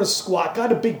known for his squat,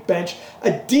 got a big bench,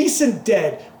 a decent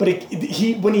dead. But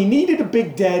when he needed a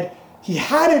big dead, he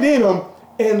had it in him.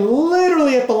 And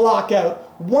literally at the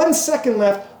lockout, 1 second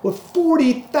left with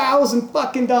 $40,000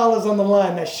 fucking dollars on the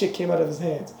line, that shit came out of his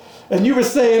hands. And you were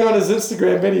saying on his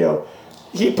Instagram video,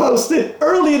 he posted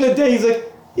early in the day, he's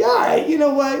like, yeah, all right, you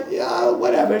know what? Yeah,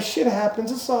 whatever, shit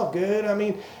happens, it's all good. I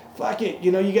mean, fuck it,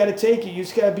 you got to take it. You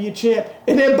just got to be a champ.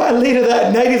 And then by later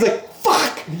that night, he's like,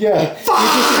 fuck. Yeah.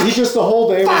 Fuck. He just the whole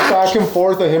day was back and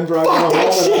forth of him driving home.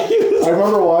 I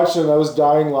remember watching, I was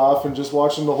dying laughing, just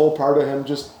watching the whole part of him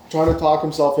just trying to talk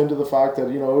himself into the fact that,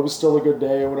 it was still a good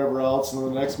day or whatever else. And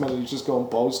then the next minute, he's just going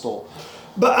postal.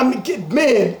 But I mean,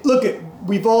 man, look at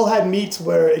we've all had meets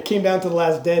where it came down to the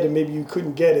last dead and maybe you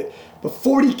couldn't get it. But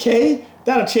 40K,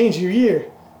 that'll change your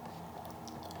year.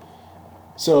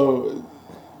 So,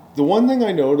 the one thing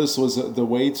I noticed was the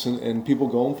weights and people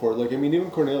going for it. Like, I mean,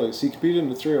 even Cornelius, he competed in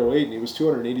the 308 and he was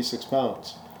 286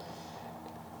 pounds.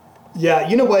 Yeah,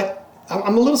 you know what?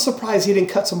 I'm a little surprised he didn't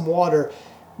cut some water,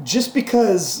 just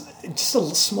because just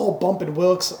a small bump in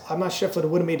Wilks. I'm not sure if it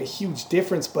would have made a huge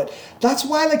difference, but that's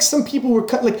why like some people were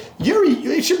cut. Like Yuri,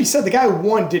 it should be said, the guy who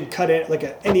won didn't cut it like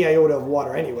any iota of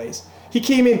water, anyways. He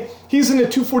came in. He's in the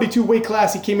 242 weight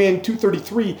class. He came in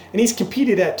 233, and he's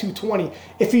competed at 220.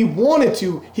 If he wanted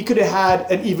to, he could have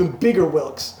had an even bigger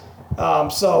Wilks.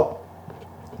 So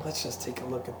let's just take a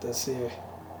look at this here.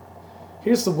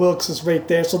 Here's the Wilkses right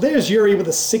there. So there's Yuri with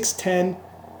a 6'10".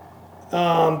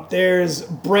 There's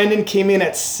Brendan came in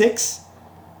at 6,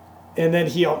 and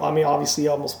then obviously he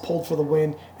almost pulled for the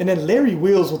win. And then Larry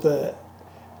Wheels with a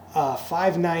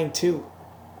 5'9"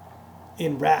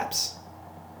 in wraps.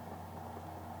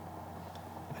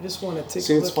 I just want to take.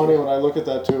 See, it's funny when I look at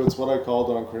that too. It's what I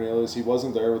called on Cornelius. He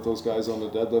wasn't there with those guys on the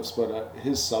deadlifts, but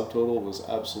his subtotal was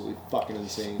absolutely fucking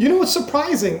insane. You know what's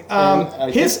surprising?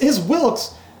 His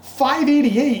Wilks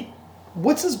 588.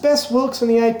 What's his best Wilks in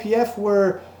the IPF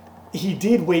where he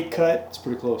did weight cut? It's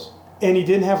pretty close. And he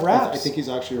didn't have wraps. I think he's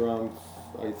actually around.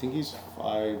 I think he's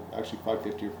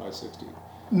 550 or 560.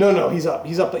 No, he's up.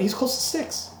 He's close to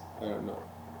 6. I don't know.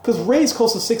 Because Ray's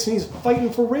close to 6, and he's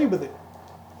fighting for Ray with it.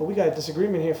 Well, we got a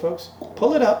disagreement here, folks.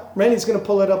 Pull it up. Randy's going to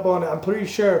pull it up on it. I'm pretty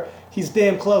sure he's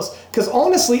damn close. Because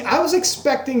honestly, I was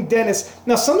expecting Dennis.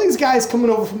 Now, some of these guys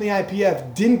coming over from the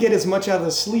IPF didn't get as much out of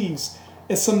the sleeves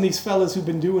as some of these fellas who've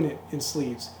been doing it in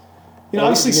sleeves. You know,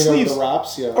 obviously sleeves. The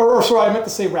wraps, yeah. Or sorry, I meant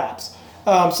to say wraps.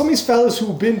 Some of these fellas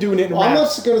who've been doing it in wraps. I'm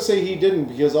not going to say he didn't,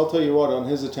 because I'll tell you what, on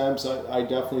his attempts, I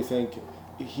definitely think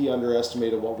he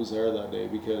underestimated what was there that day,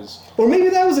 because... Or maybe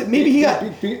that was it. Maybe he got...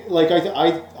 Like,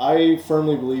 I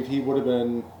firmly believe he would have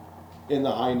been in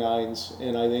the high 9s,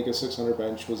 and I think a 600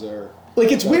 bench was there.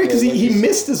 Like, it's weird because he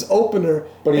missed his opener.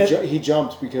 But he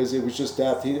jumped because it was just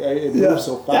depth. It moved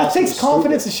so fast. That takes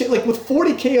confidence and shit. Like, with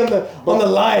 40K on the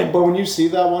line. But when you see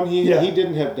that one, he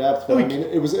didn't have depth. But, I mean,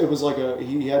 it was like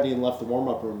he hadn't even left the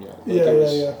warm-up room yet. Like,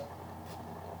 yeah.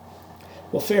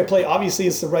 Well, fair play. Obviously,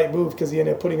 it's the right move because he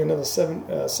ended up putting another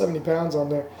 70 pounds on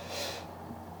there.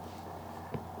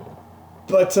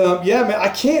 But yeah, man, I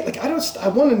can't. Like, I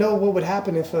want to know what would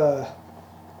happen if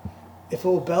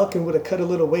old Belkin would have cut a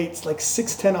little weight. It's like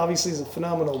 6'10", obviously, is a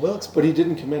phenomenal Wilks. But he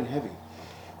didn't come in heavy.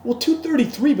 Well,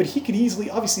 233, but he could easily.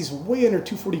 Obviously, he's way under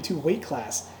 242 weight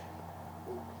class.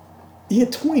 He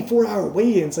had 24-hour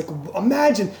weigh-ins. Like,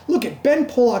 imagine. Look at Ben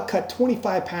Pollock cut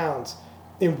 25 pounds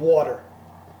in water.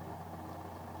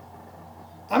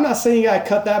 I'm not saying you got to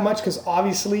cut that much because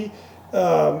obviously,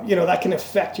 that can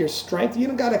affect your strength. You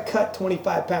don't got to cut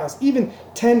 25 pounds, even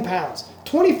 10 pounds.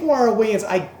 24-hour weigh-ins,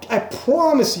 I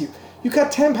promise you. You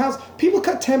cut 10 pounds. People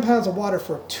cut 10 pounds of water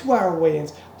for a 2-hour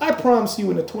weigh-ins. I promise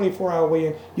you in a 24-hour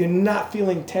weigh-in, you're not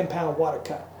feeling 10-pound water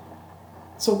cut.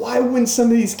 So why wouldn't some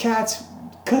of these cats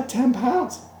cut 10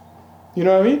 pounds? You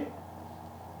know what I mean?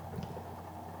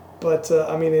 But,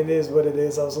 it is what it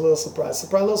is. I was a little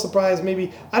surprised.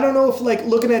 Maybe, I don't know if, like,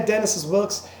 looking at Dennis's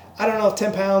Wilks, I don't know if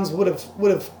 10 pounds would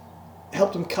have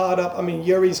helped him caught up. I mean,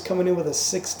 Yuri's coming in with a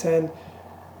 6'10".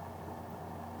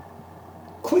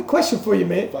 Quick question for you,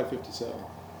 mate. 557.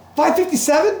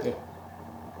 557?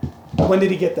 Yeah. When did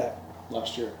he get that?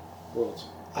 Last year, Worlds.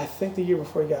 I think the year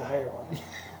before he got hired on.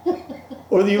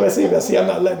 Or the USA best. See, I'm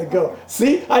not letting it go.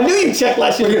 See, I knew you checked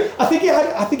last year. I think he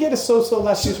had a so-so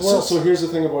last year's World. So here's the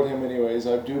thing about him, anyways.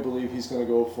 I do believe he's going to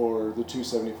go for the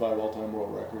 275 all-time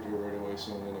world record here right away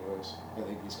soon. Anyways, I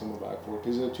think he's coming back for it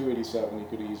because at 287 he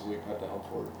could easily cut down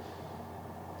for it.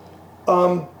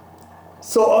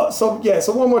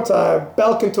 So one more time.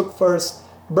 Belkin took first.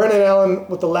 Brendan Allen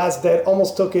with the last dead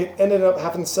almost took it. Ended up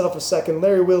having to settle for second.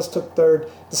 Larry Wheels took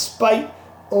third, despite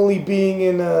only being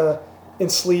in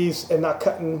sleeves and not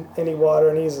cutting any water,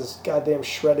 and he's as goddamn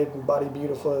shredded and body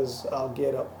beautiful as I'll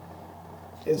get up.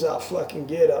 Fucking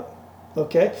get up.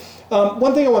 Okay?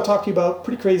 One thing I want to talk to you about,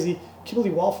 pretty crazy, Kimberly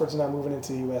Walford's now moving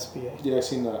into the USPA. Yeah, I've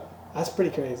seen that. That's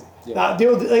pretty crazy. Yeah.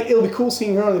 It'll be cool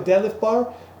seeing her on the deadlift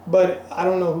bar, but I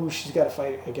don't know who she's got to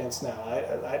fight against now.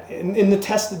 In the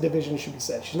tested division, it should be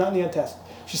said. She's not in the untested.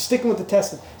 She's sticking with the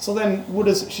tested. So then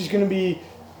she's going to be,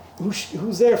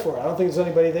 who's there for her? I don't think there's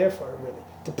anybody there for her, really,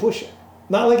 to push her.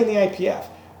 Not like in the IPF.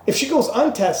 If she goes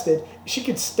untested, she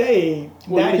could stay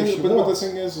natty if she wants. But the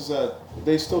thing is that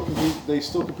they still compete. They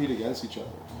still compete against each other.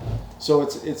 So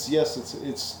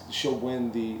it's she'll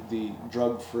win the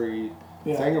drug-free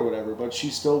thing or whatever, but she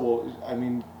still will. I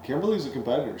mean, Kimberly's a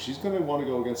competitor. She's going to want to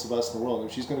go against the best in the world.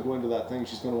 If she's going to go into that thing,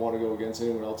 she's going to want to go against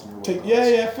anyone else in her weight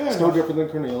class. Fair It's enough. no different than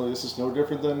Cornelius. It's no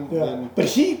different than.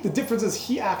 But the difference is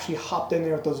he actually hopped in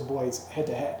there with those boys head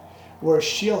to head, where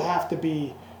she'll have to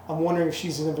be. I'm wondering if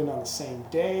she's even on the same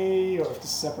day or if it's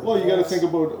separate. Well, you got to think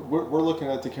about. We're looking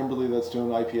at the Kimberly that's doing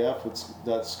IPF.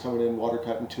 That's coming in water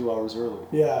cutting 2 hours early.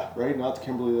 Yeah. Right, not the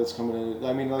Kimberly that's coming in.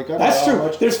 I mean, like that's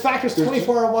true. There's factors.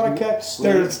 24-hour water cut.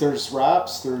 There's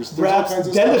wraps. There's all kinds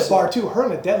of deadlift stuff. bar too. Her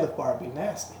in a deadlift bar would be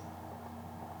nasty.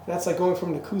 That's like going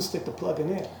from an acoustic to plugging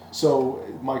in. So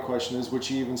my question is, would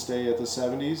she even stay at the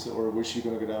 70s, or was she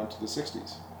going to go down to the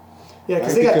 60s? Yeah,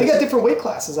 Right? they got different weight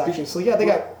classes actually. So yeah, they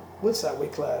got what's that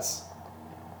weight class?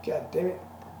 God damn it.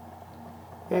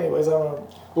 Anyways, I don't know.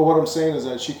 But what I'm saying is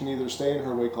that she can either stay in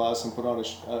her weight class and put on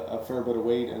a fair bit of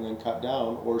weight and then cut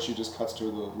down, or she just cuts to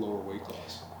the lower weight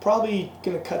class. Probably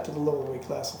gonna cut to the lower weight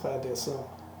class if I did. So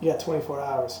you got 24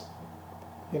 hours.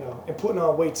 You know, and putting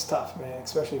on weight's tough, man.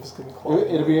 Especially if it's gonna be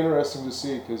quality. It'll be interesting to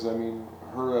see because I mean,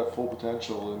 her at full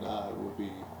potential and would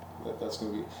be that's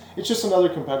going to be. It's just another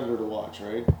competitor to watch,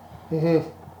 right? Mm-hmm.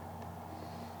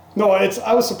 No,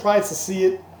 I was surprised to see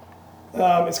it.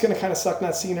 It's going to kind of suck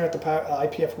not seeing her at the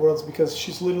IPF Worlds because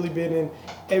she's literally been in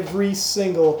every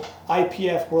single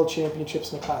IPF World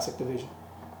Championships in the Classic division.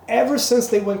 Ever since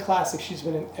they went Classic, she's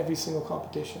been in every single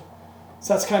competition.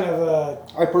 So that's kind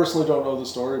of I personally don't know the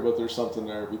story, but there's something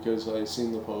there because I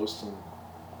seen the post and.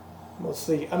 We'll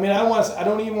see. I mean, I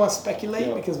don't even want to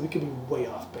speculate because we could be way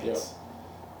off base. Yeah.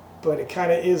 But it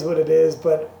kind of is what it is.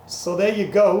 But so there you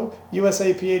go.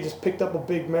 USAPA just picked up a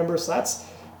big member. So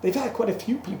they've had quite a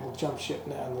few people jump ship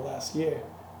now in the last year,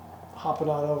 hopping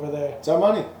on over there. It's our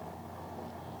money.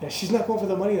 Yeah, she's not going for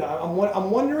the money.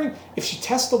 I'm wondering if she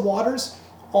tests the waters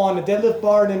on a deadlift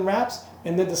bar and then wraps,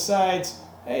 and then decides,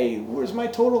 hey, where's my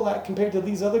total at compared to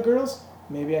these other girls?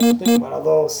 Maybe I should think about it.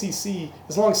 Although CC,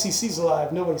 as long as CC's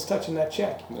alive, nobody's touching that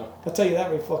check. No. I'll tell you that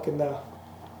right fucking now.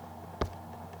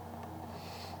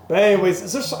 But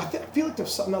anyways, I feel like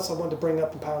there's something else I wanted to bring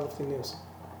up in powerlifting news.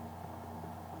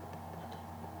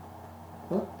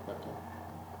 Huh?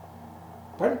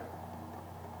 Pardon?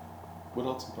 What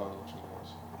else in powerlifting news?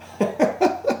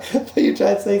 I thought you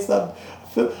tried to say something.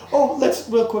 Oh, let's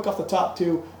real quick off the top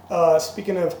too.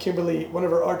 Speaking of Kimberly, one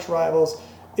of her arch rivals,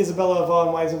 Isabella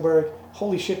von Weisenberg.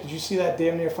 Holy shit! Did you see that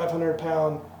damn near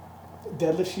 500-pound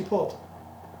deadlift she pulled?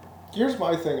 Here's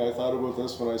my thing. I thought about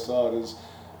this when I saw it is,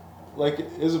 like,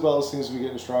 Isabella seems to be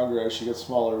getting stronger as she gets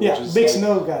smaller. Yeah, which is makes like,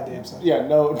 no goddamn sense. Yeah,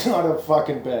 no, not a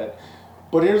fucking bit.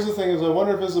 But here's the thing: is I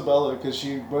wonder if Isabella, because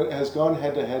she has gone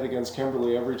head to head against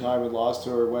Kimberly every time and lost to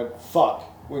her, went fuck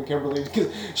when Kimberly,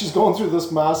 because she's going through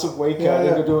this massive weight cut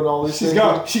into doing all these things.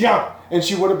 She's gone. And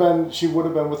she would have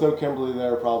been without Kimberly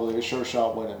there probably a sure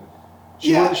shot winning.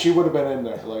 She would have been in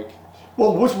there like.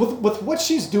 Well, with what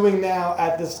she's doing now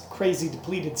at this crazy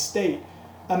depleted state,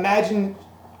 imagine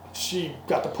she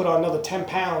got to put on another 10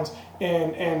 pounds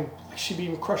and she'd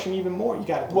be crushing even more. You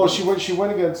got to. Well, she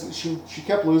went against she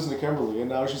kept losing to Kimberly, and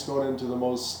now she's going into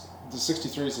the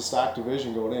 63 is the stacked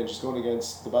division going in. She's going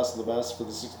against the best of the best for the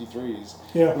 63s.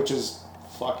 Yeah. Which is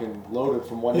fucking loaded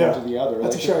from one end to the other.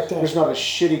 That's a Shark Tank. There's not a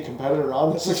shitty competitor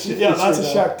on the 63s. Yeah, that's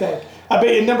a Shark Tank. I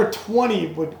bet you number 20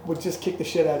 would just kick the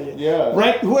shit out of you. Yeah.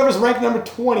 Whoever's ranked number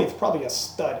 20 is probably a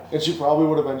stud. And she probably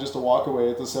would have been just a walk away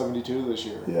at the 72 this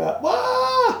year. Yeah.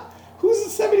 Who's the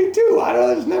 72? I don't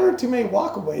know. There's never too many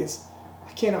walkaways.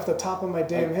 I can't off the top of my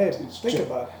damn head. Think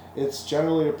about it. It's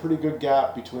generally a pretty good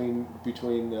gap between.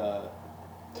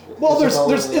 Well,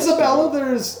 there's Isabella.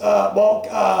 There's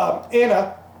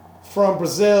Anna from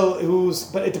Brazil,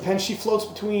 but it depends. She floats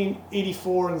between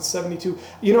 84 and 72.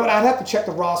 You know what? I'd have to check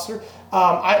the roster.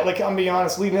 I'm being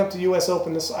honest. Leading up to U.S.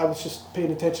 Open, I was just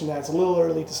paying attention to that. It's a little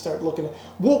early to start looking at.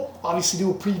 We'll obviously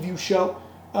do a preview show.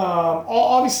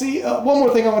 One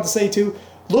more thing I want to say too.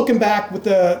 Looking back with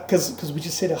because we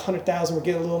just hit 100,000, we're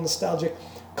getting a little nostalgic.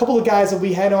 A couple of guys that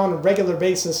we had on a regular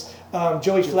basis,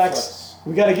 Joey Flex.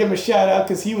 We got to give him a shout out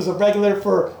because he was a regular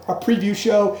for our preview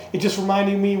show. It just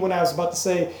reminded me when I was about to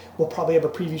say we'll probably have a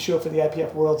preview show for the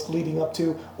IPF Worlds leading up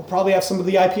to. We'll probably have some of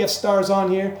the IPF stars on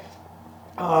here.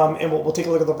 And we'll take a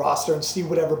look at the roster and see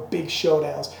whatever big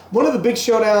showdowns. One of the big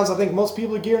showdowns I think most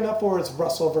people are gearing up for is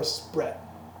Russell versus Brett.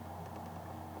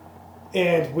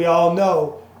 And we all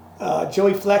know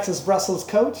Joey Flex is Russell's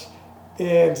coach.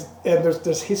 And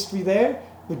there's history there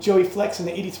with Joey Flex in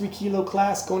the 83 kilo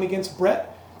class going against Brett.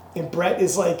 And Brett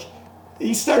is like,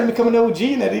 he's starting to become an OG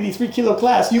in that 83 kilo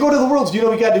class. You go to the Worlds, you know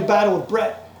we got to do battle with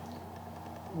Brett.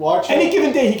 Any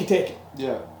given day he can take it.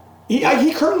 Yeah.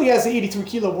 He currently has the 83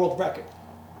 kilo world record.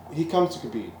 He comes to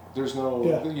compete. There's no,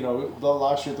 Yeah. you know, the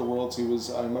last year at the Worlds,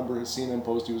 I remember seeing him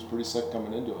post, he was pretty sick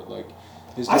coming into it. Like,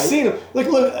 I seen him. Like,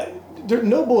 look, there,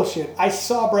 no bullshit. I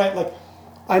saw Brett, like,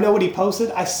 I know what he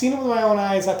posted. I seen him with my own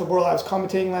eyes at the World. I was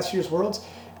commentating last year's Worlds,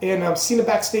 and I've seen him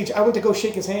backstage. I went to go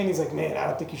shake his hand. He's like, man, I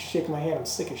don't think you should shake my hand. I'm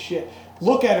sick as shit.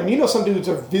 Look at him. You know some dudes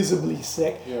are visibly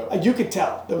sick. Yeah. You could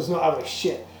tell. There was no, I was like,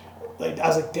 shit. Like, I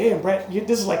was like, damn, Brett,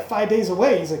 this is like 5 days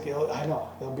away. He's like, I know.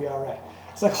 It'll be all right.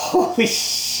 It's like, holy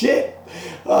shit.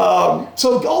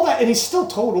 So all that, and he's still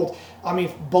totaled, I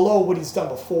mean, below what he's done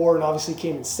before, and obviously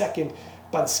came in second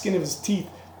by the skin of his teeth.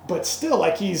 But still,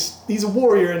 like, he's a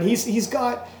warrior, and he's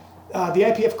got the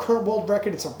IPF current world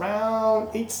record. It's around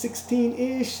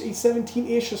 816-ish,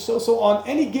 817-ish or so. So on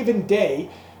any given day,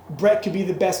 Brett could be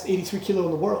the best 83 kilo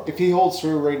in the world. If he holds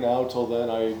through right now till then,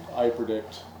 I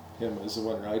predict him as the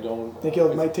winner. I don't Think he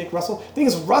might take Russell. The thing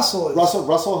is,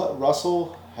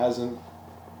 Russell hasn't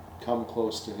come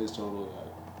close to his total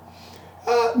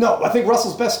yet. No, I think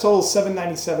Russell's best total is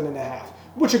 797.5,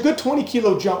 which a good 20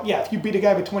 kilo jump. Yeah, if you beat a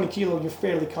guy by 20 kilo, you're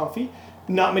fairly comfy.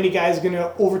 Not many guys are going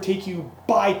to overtake you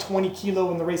by 20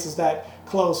 kilo in the races that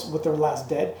close with their last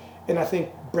dead. And I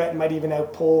think Brett might even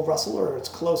outpull Russell, or it's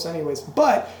close anyways.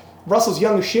 But Russell's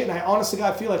young as shit, and I honestly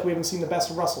God feel like we haven't seen the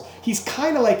best of Russell. He's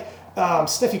kind of like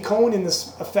Steffi Cohen in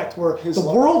this effect where the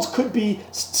Worlds could be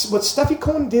what Steffi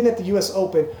Cohen did at the U.S.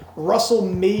 Open, Russell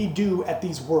may do at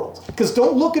these Worlds. Because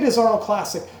don't look at his Arnold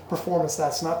Classic performance.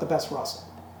 That's not the best Russell.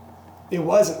 It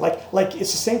wasn't. Like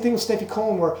it's the same thing with Steffi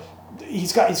Cohen where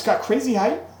he's got crazy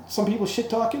height. Some people shit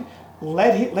talking.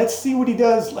 Let's see what he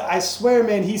does. I swear,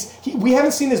 man, we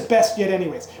haven't seen his best yet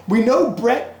anyways. We know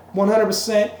Brett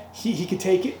 100%. He could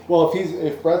take it. Well,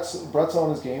 if Brett's on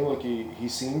his game like he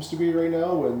seems to be right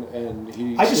now, and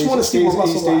he I just want to see where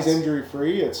Russell stays lies. injury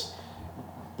free.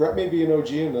 Brett may be an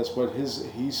OG in this, but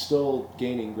he's still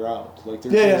gaining ground. Like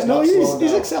he's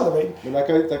accelerating. I mean,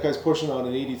 that guy's pushing on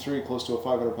an 83, close to a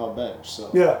 500-pound bench.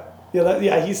 So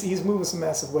he's moving some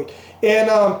massive weight.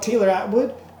 And Taylor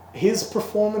Atwood, his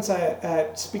performance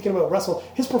at speaking about Russell,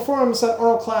 his performance at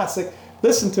Arnold Classic.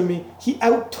 Listen to me. He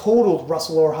out-totaled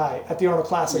Russell Orhai at the Arnold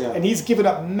Classic, and he's given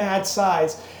up mad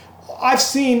size. I've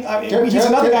seen. He's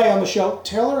another guy on the show.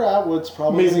 Taylor Atwood's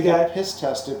probably going to get piss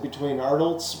tested between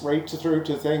Arnold's right through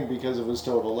to thing because of his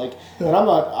total. Like, and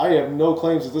I have no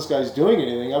claims that this guy's doing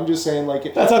anything. I'm just saying,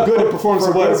 like, that's how good a performance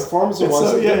it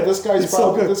was.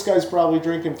 This guy's probably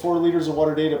drinking 4 liters of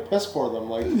water a day to piss for them.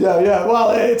 Like, yeah.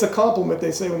 Well, it's a compliment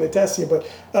they say when they test you, but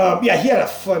he had a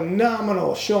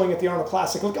phenomenal showing at the Arnold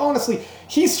Classic. Like, honestly,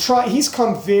 he's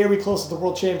come very close to the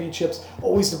World Championships.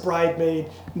 Always the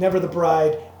bridesmaid, never the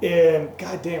bride. And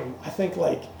goddamn, I think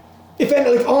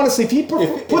honestly, if he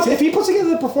puts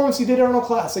together the performance he did at Arnold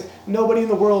Classic, nobody in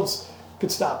the worlds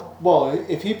could stop him. Well,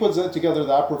 if he puts together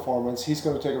that performance, he's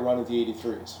going to take a run at the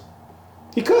 83s.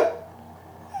 He could.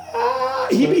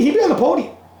 He'd be on the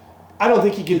podium. I don't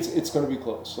think he gets. It's going to be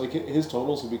close. Like his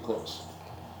totals will be close.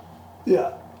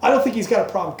 Yeah, I don't think he's got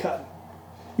a problem cutting.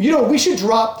 You know, we should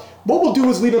drop. What we'll do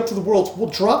is lead up to the worlds. We'll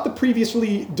drop the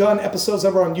previously done episodes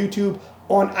that were on YouTube.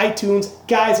 On iTunes,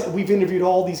 guys, we've interviewed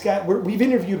all these guys. We've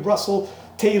interviewed Russell,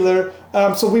 Taylor,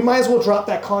 so we might as well drop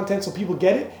that content so people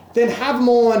get it. Then have them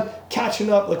on, catching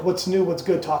up, like what's new, what's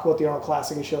good, talk about the Arnold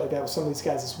Classic and shit like that with some of these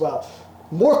guys as well.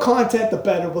 More content, the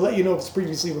better. We'll let you know if it's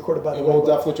previously recorded by the way. We'll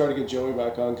definitely try to get Joey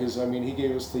back on because, I mean, he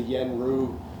gave us the Yen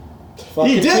Ryu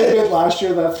he did last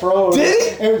year, that throw.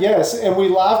 Did he? And, yes, and we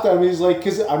laughed at him. He's like,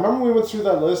 because I remember we went through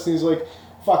that list and he's like,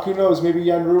 fuck, who knows? Maybe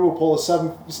Yen Ryu will pull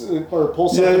something big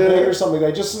or something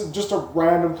like that. Just a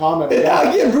random comment.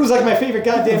 Yen Ryu's like my favorite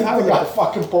goddamn the guy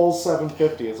fucking pulls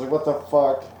 750. It's like, what the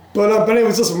fuck? But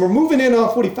anyways, listen, we're moving in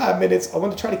on 45 minutes. I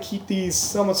want to try to keep these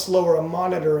somewhat slower. I'm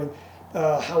monitoring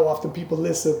how often people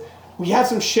listen. We have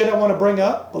some shit I want to bring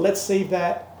up, but let's save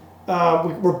that.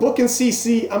 We're booking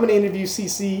CC. I'm going to interview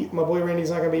CC. My boy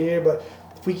Randy's not going to be here, but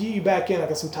if we get you back in, I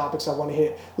got some topics I want to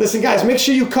hit. Listen, guys, make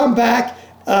sure you come back.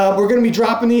 We're going to be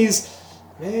dropping these,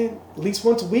 man, at least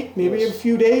once a week, maybe every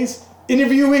few days.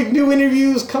 Interviewing, new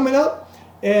interviews coming up,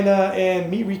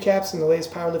 and meet recaps and the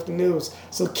latest powerlifting news.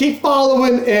 So keep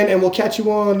following, and we'll catch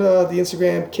you on the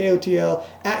Instagram, KOTL,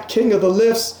 at King of the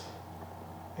Lifts.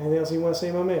 Anything else you want to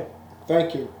say, my man?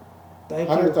 Thank you.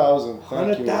 100,000.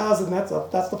 100,000.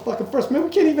 That's the fucking first. Man, we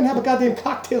can't even have a goddamn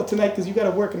cocktail tonight because you got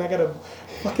to work and I got to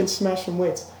fucking smash some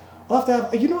weights. I'll have to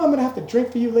have. You know, I'm gonna have to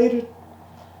drink for you later.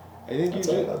 I think you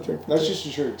did. That's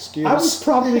just your excuse. I was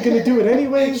probably going to do it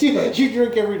anyways. You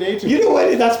drink every day too. You know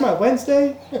what? That's my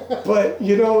Wednesday. But,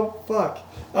 fuck.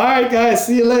 All right, guys.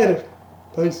 See you later.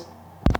 Peace.